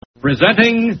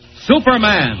Presenting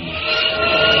Superman.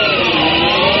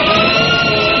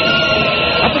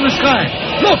 Up in the sky.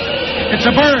 Look! It's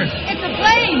a bird. It's a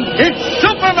plane. It's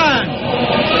Superman!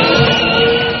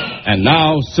 And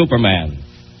now, Superman.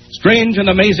 Strange and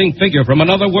amazing figure from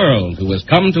another world who has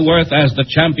come to Earth as the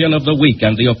champion of the weak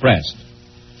and the oppressed.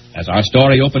 As our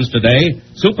story opens today,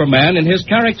 Superman, in his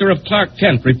character of Clark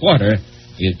Kent, reporter,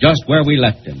 is just where we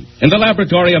left him, in the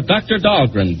laboratory of Dr.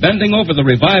 Dahlgren, bending over the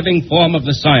reviving form of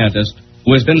the scientist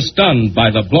who has been stunned by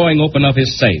the blowing open of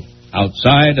his safe.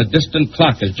 Outside, a distant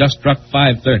clock has just struck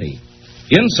 5:30.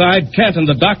 Inside, Kent and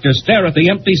the doctor stare at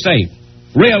the empty safe,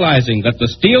 realizing that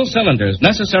the steel cylinders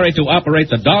necessary to operate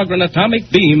the Dahlgren atomic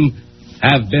beam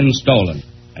have been stolen,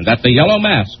 and that the Yellow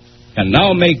Mask can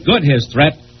now make good his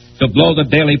threat to blow the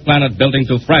Daily Planet building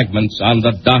to fragments on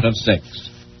the dot of 6.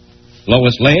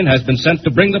 Lois Lane has been sent to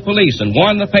bring the police and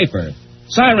warn the paper.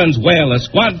 Sirens wail as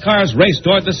squad cars race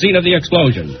toward the scene of the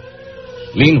explosion.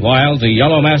 Meanwhile, the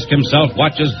Yellow Mask himself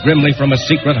watches grimly from a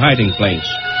secret hiding place,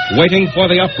 waiting for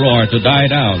the uproar to die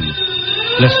down.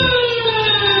 Listen.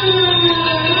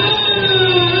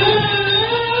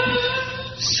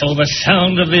 So the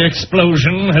sound of the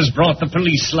explosion has brought the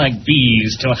police like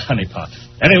bees to a honeypot.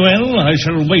 Very well, I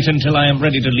shall wait until I am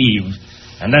ready to leave,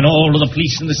 and then all of the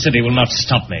police in the city will not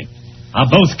stop me. Are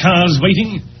both cars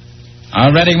waiting?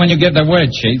 All ready when you give the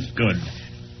word, Chief. Good.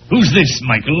 Who's this,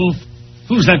 Michael?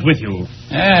 Who's that with you?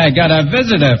 I got a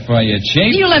visitor for you,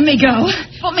 Chief. You let me go.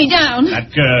 Put me down.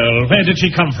 That girl, where did she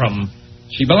come from?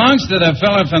 She belongs to the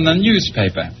fella from the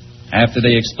newspaper. After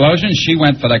the explosion, she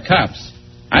went for the cops.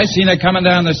 I seen her coming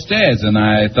down the stairs, and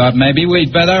I thought maybe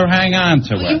we'd better hang on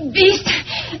to her. You beast.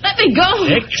 Let me go.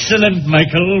 Excellent,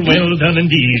 Michael. Well done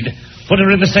indeed. Put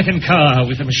her in the second car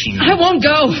with the machine. I won't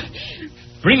go.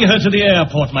 Bring her to the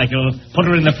airport, Michael. Put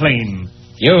her in the plane.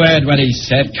 You heard what he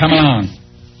said. Come along.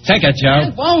 Take it,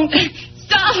 Joe. I won't.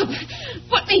 Stop.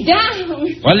 Put me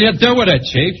down. What'll you do with it,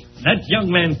 Chief? That young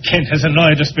man Kent has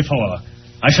annoyed us before.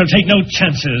 I shall take no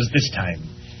chances this time.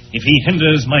 If he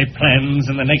hinders my plans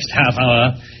in the next half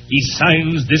hour, he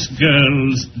signs this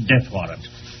girl's death warrant.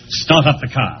 Start up the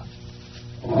car.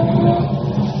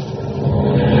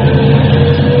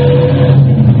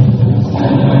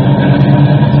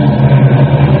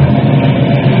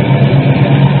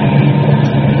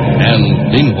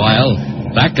 And meanwhile,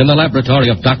 back in the laboratory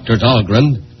of Dr.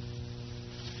 Dahlgren.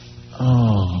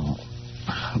 Oh,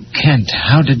 Kent,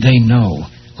 how did they know?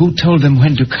 Who told them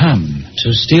when to come?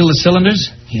 To steal the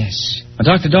cylinders? Yes.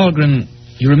 Dr. Dahlgren,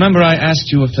 you remember I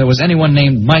asked you if there was anyone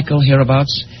named Michael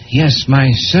hereabouts? Yes,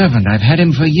 my servant. I've had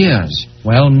him for years.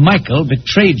 Well, Michael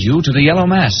betrayed you to the Yellow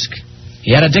Mask.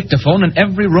 He had a dictaphone in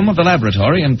every room of the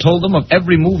laboratory and told them of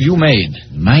every move you made.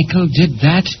 Michael did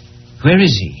that? Where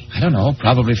is he? I don't know,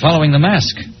 probably following the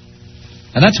mask.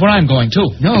 And that's where I'm going, too.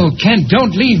 No, Kent,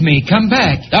 don't leave me. Come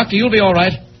back. Doctor, you'll be all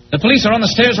right. The police are on the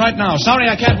stairs right now. Sorry,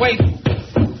 I can't wait.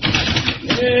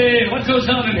 Hey, what goes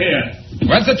on in here?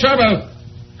 What's the trouble?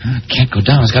 Can't go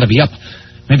down. It's got to be up.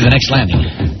 Maybe the next landing.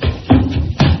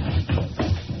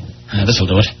 This'll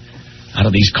do it. Out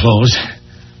of these clothes.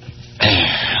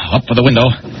 Up for the window.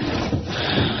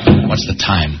 What's the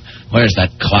time? Where's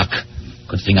that clock?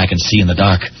 Good thing I can see in the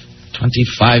dark.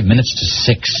 25 minutes to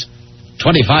 6.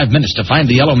 25 minutes to find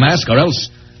the Yellow Mask, or else...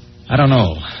 I don't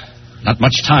know. Not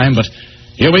much time, but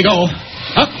here we go.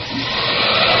 Up!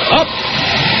 Up!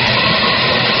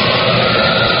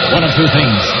 One of two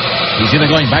things. He's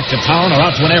either going back to town or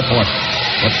out to an airport.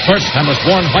 But first, I must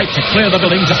warn White to clear the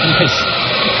building just in case.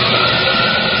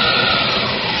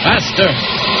 Faster!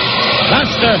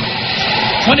 Faster!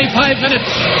 25 minutes!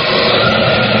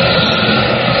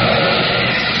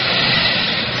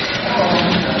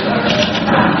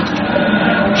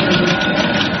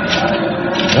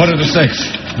 Quarter to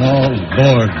 6. Oh,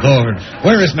 Lord.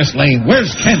 Where is Miss Lane?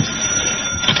 Where's Kent?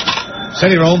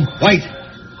 City room. White.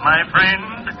 My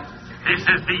friend, this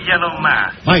is the Yellow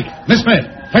Mask. Mike. Miss Smith.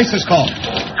 Place this call.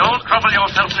 Don't trouble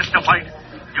yourself, Mr. White.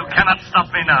 You cannot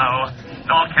stop me now,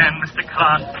 nor can Mr.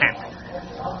 Clark Kent.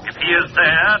 If he is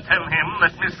there, tell him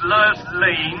that Miss Lois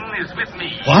Lane is with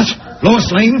me. What?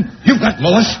 Lois Lane? You've got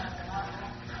Lois?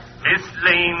 Miss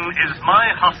Lane is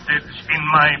my hostage in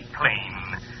my plane.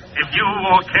 If you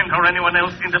or Kent or anyone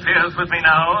else interferes with me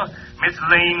now, Miss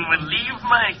Lane will leave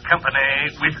my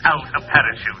company without a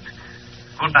parachute.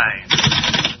 Good night.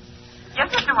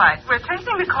 Yes, Mr. White. We're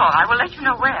tracing the call. I will let you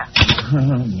know where.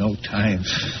 No time.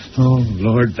 Oh,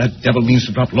 Lord, that devil means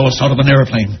to drop Lois out of an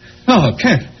airplane. Oh,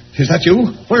 Kent, is that you?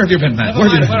 Where have you been, man?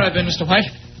 Never mind where I've been, Mr. White.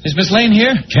 Is Miss Lane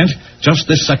here? Kent, just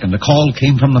this second, a call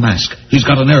came from the mask. He's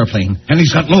got an airplane, and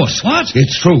he's got Lois. What?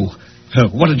 It's true.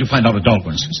 What did you find out at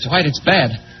Dahlgren's? Mr. White, it's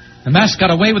bad. The mask got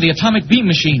away with the atomic beam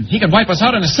machine. He can wipe us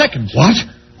out in a second. What?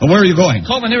 Well, where are you going?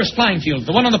 Call the nearest flying field,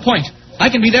 the one on the point. I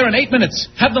can be there in 8 minutes.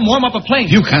 Have them warm up a plane.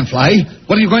 You can't fly.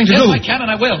 What are you going to do? Yes, I can, and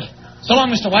I will. So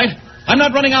long, Mr. White. I'm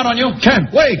not running out on you.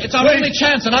 Kent, wait. It's our only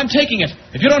chance, and I'm taking it.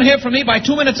 If you don't hear from me by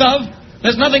 2 minutes of,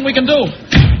 there's nothing we can do.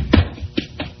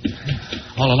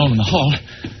 All alone in the hall.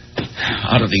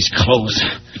 Out of these clothes.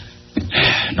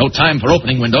 No time for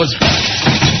opening windows.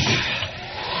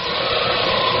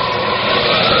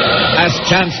 Last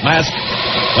chance, Mask.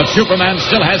 But Superman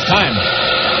still has time.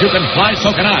 You can fly,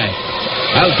 so can I.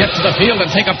 I'll get to the field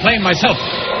and take a plane myself.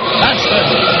 Faster!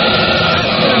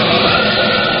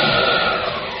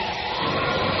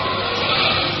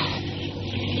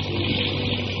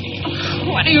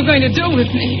 What are you going to do with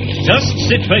me? Just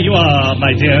sit where you are,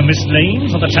 my dear Miss Lane,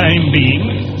 for the time being.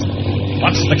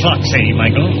 What's the clock say,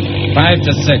 Michael? 5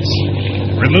 to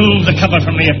 6. Remove the cover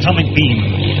from the atomic beam.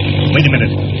 Wait a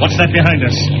minute. What's that behind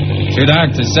us? Too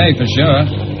dark to say for sure.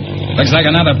 Looks like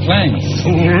another plane.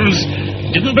 Fools.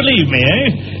 Didn't believe me,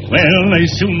 eh? Well, I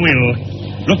soon will.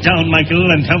 Look down, Michael,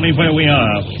 and tell me where we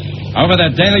are. Over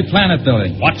the Daily Planet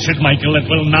building. Watch it, Michael. It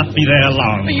will not be there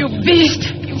long. You beast!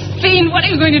 You fiend! What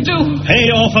are you going to do?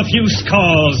 Pay off a few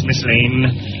scores, Miss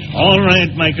Lane. All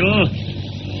right, Michael.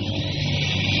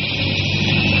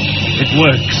 It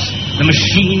works. The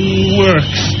machine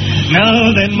works.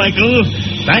 Now then, Michael,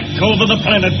 back over the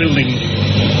planet building.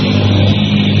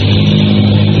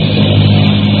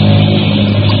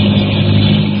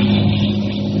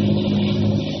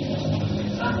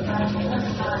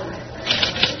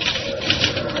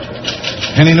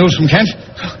 Any news from Kent?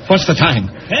 What's the time?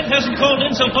 Kent hasn't called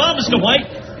in so far, Mr. White.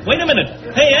 Wait a minute.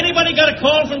 Hey, anybody got a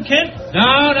call from Kent?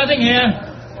 No, nothing here.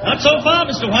 Not so far,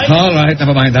 Mr. White. All right,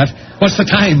 never mind that. What's the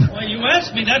time? Well, you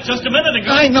asked me that just a minute ago.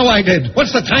 I know I did.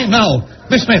 What's the time now?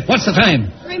 Miss Smith, what's the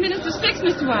time? 3 minutes to 6,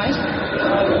 Mr. White.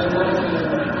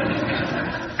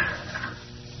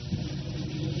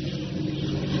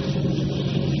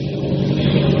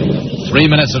 Three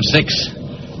minutes of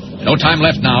 6. No time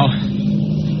left now.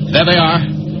 There they are.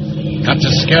 Got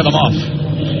to scare them off.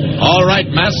 All right,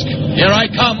 Mask. Here I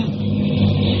come.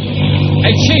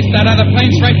 Hey, Chief, that other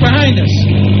plane's right behind us.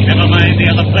 Never mind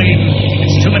the other plane.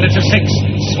 It's 2 minutes of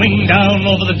 6. Swing down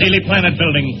over the Daily Planet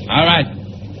building. All right.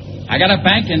 I got to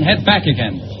bank and head back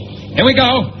again. Here we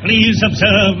go. Please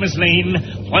observe, Miss Lane,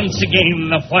 once again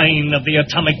the whine of the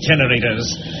atomic generators.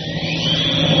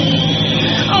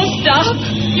 Oh, stop.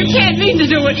 You can't mean to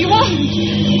do it. You won't.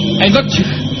 Hey, look, Chief.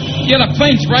 Yeah, the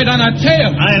plane's right on our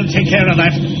tail. I'll take care of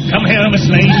that. Come here, Miss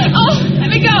Lane. Oh, let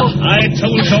me go. I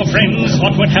told your friends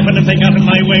what would happen if they got in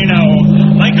my way now.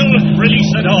 Michael, release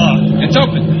the door. It's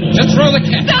open. Just throw the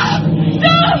cat. Stop!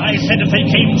 Stop! I said if they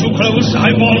came too close, I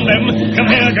warned them. Come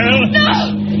here, girl.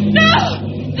 No! No!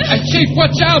 Hey, Chief,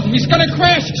 watch out. He's going to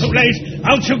crash. Too late.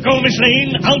 Out you go, Miss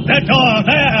Lane. Out that door.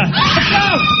 There. Watch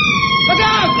out! Look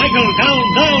out! Michael, down,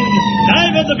 down.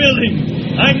 Dive in the building.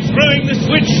 I'm throwing the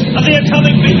switch of the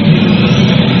atomic beam.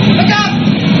 Look out!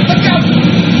 Look out!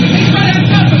 He's right on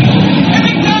top of us! Here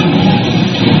he comes!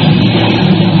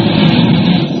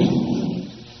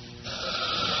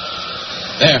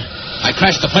 There. I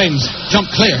crashed the planes. Jump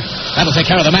clear. That'll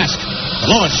take care of the Mask. But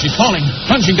Lois, she's falling.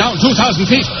 Plunging down 2,000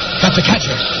 feet. Got to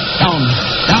catch her. Down.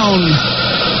 Down.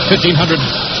 1,500. 1,000.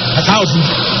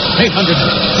 800.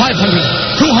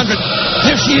 500. 200.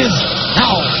 There she is.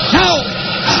 Now. Now.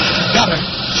 Got her.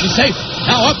 She's safe.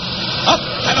 Now up. Up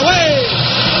and away.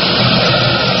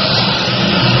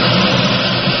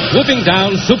 Swooping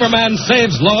down, Superman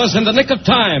saves Lois in the nick of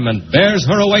time and bears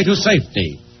her away to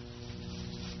safety.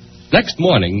 Next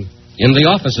morning, in the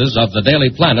offices of the Daily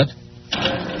Planet.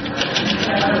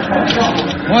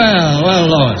 Well,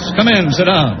 Lois. Come in, sit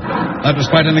down. That was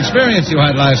quite an experience you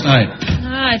had last night.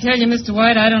 I tell you, Mr.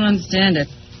 White, I don't understand it.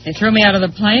 They threw me out of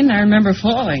the plane, and I remember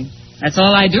falling. That's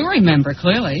all I do remember,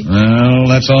 clearly. Well,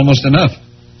 that's almost enough.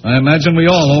 I imagine we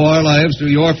all owe our lives to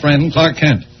your friend, Clark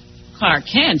Kent. Clark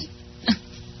Kent?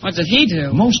 What did he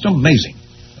do? Most amazing.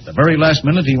 At the very last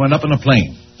minute, he went up in a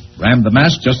plane, rammed the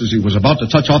Mask just as he was about to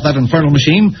touch off that infernal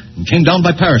machine, and came down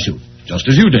by parachute, just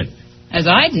as you did. As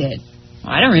I did?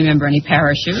 I don't remember any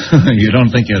parachute. You don't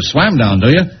think you swam down, do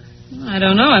you? I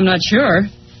don't know. I'm not sure.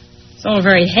 It's all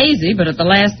very hazy, but at the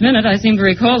last minute, I seem to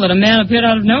recall that a man appeared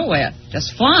out of nowhere,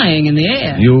 just flying in the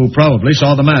air. You probably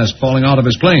saw the Mask falling out of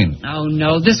his plane. Oh,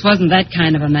 no, this wasn't that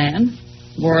kind of a man.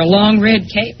 He wore a long red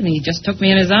cape, and he just took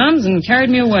me in his arms and carried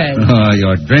me away. Oh,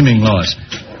 you're dreaming, Lois.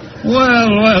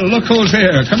 Well, look who's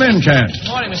here. Come in, Kent. Good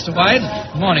morning, Mr. White.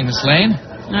 Good morning, Miss Lane.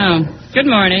 Oh, good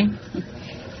morning.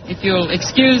 If you'll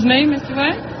excuse me, Mr.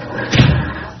 White.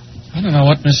 I don't know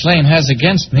what Miss Lane has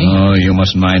against me. Oh, you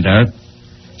mustn't mind her.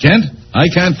 Kent, I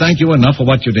can't thank you enough for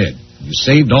what you did. You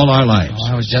saved all our lives.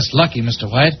 Oh, I was just lucky, Mr.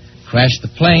 White. Crashed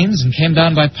the planes and came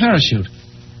down by parachute.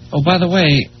 Oh, by the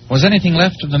way, was anything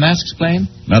left of the mask's plane?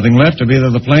 Nothing left of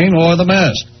either the plane or the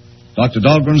mask. Dr.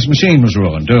 Dahlgren's machine was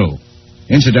ruined, too.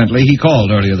 Incidentally, he called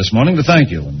earlier this morning to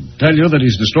thank you and tell you that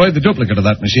he's destroyed the duplicate of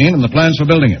that machine and the plans for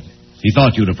building it. He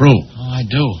thought you'd approve. Oh, I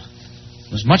do.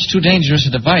 It was much too dangerous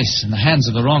a device in the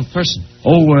hands of the wrong person.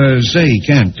 Oh, say,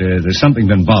 Kent, there's something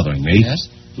been bothering me.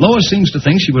 Yes? Lois seems to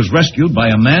think she was rescued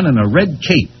by a man in a red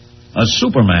cape, a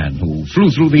Superman who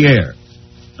flew through the air.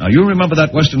 Now, you remember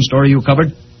that Western story you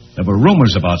covered? There were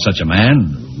rumors about such a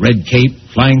man, red cape,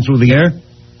 flying through the air.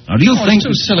 Now, do you think... It's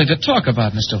too silly to talk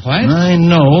about, Mr. White. I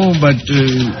know, but...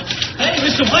 Hey,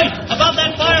 Mr. White, about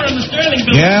that fire in the Sterling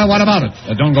building. Yeah, what about it?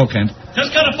 Don't go, Kent.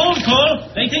 Just got a phone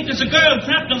call. They think there's a girl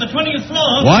trapped on the 20th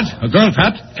floor. What? A girl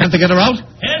trapped? Can't they get her out?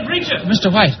 Can't reach her. Mr.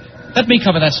 White, let me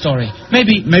cover that story.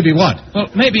 Maybe... Maybe what?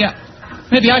 Well, maybe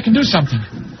I can do something.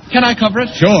 Can I cover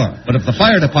it? Sure, but if the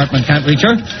fire department can't reach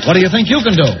her, what do you think you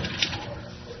can do?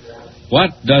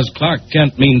 What does Clark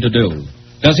Kent mean to do?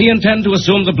 Does he intend to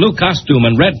assume the blue costume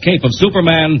and red cape of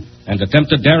Superman and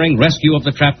attempt a daring rescue of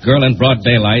the trapped girl in broad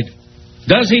daylight?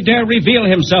 Does he dare reveal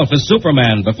himself as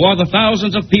Superman before the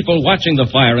thousands of people watching the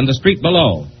fire in the street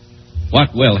below?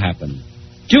 What will happen?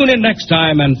 Tune in next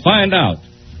time and find out.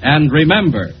 And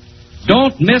remember,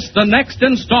 don't miss the next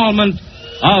installment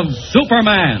of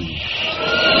Superman.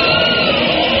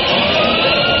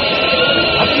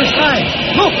 Up in the sky.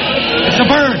 Look! It's a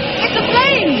bird. It's a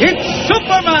plane. It's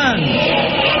Superman!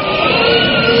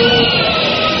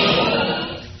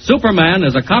 Superman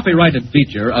is a copyrighted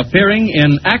feature appearing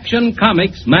in Action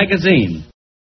Comics magazine.